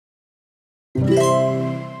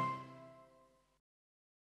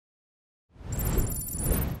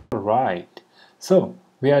Alright, so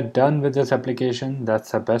we are done with this application.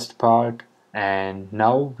 That's the best part. And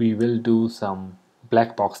now we will do some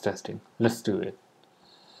black box testing. Let's do it.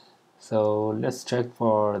 So let's check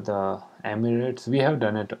for the Emirates. We have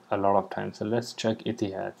done it a lot of times. So let's check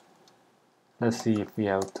Etihad. Let's see if we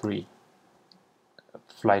have 3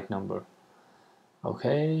 flight number.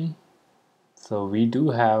 Okay, so we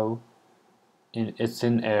do have it's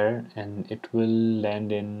in air and it will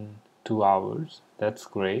land in 2 hours. That's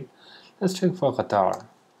great. Let's check for Qatar.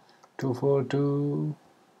 242.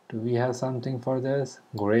 Do we have something for this?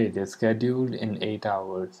 Great, it's scheduled in 8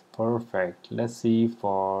 hours. Perfect. Let's see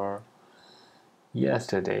for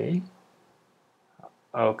yesterday.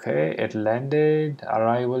 Okay, it landed.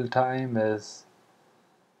 Arrival time is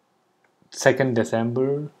 2nd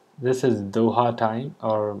December. This is Doha time,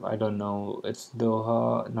 or I don't know, it's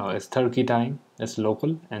Doha, no, it's Turkey time, it's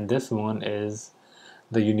local, and this one is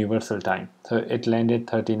the universal time. So it landed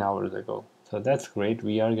 13 hours ago. So that's great.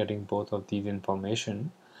 We are getting both of these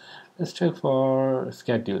information. Let's check for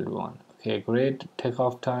scheduled one. Okay, great.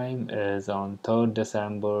 Takeoff time is on 3rd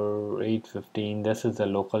December, 8:15. This is the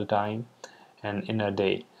local time and in a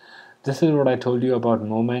day. This is what I told you about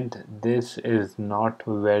moment. This is not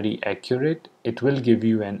very accurate. It will give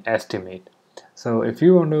you an estimate. So if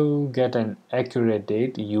you want to get an accurate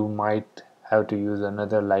date, you might have to use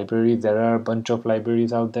another library. There are a bunch of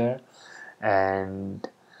libraries out there, and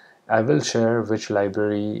I will share which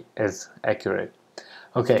library is accurate.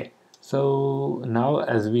 Okay, so now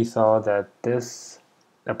as we saw that this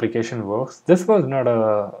application works, this was not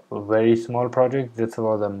a very small project, this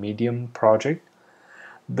was a medium project.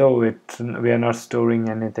 Though we are not storing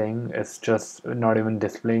anything, it's just not even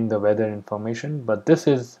displaying the weather information, but this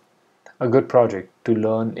is a good project to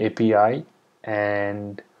learn API,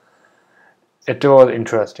 and it was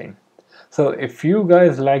interesting. So if you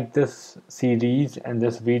guys like this series and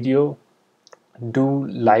this video, do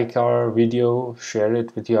like our video, share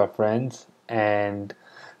it with your friends, and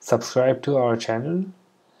subscribe to our channel.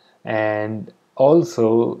 And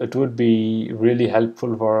also it would be really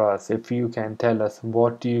helpful for us if you can tell us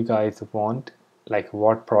what do you guys want, like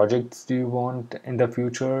what projects do you want in the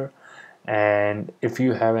future, and if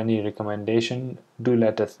you have any recommendation, do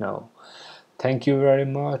let us know. Thank you very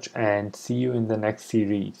much and see you in the next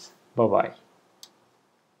series. Bye bye.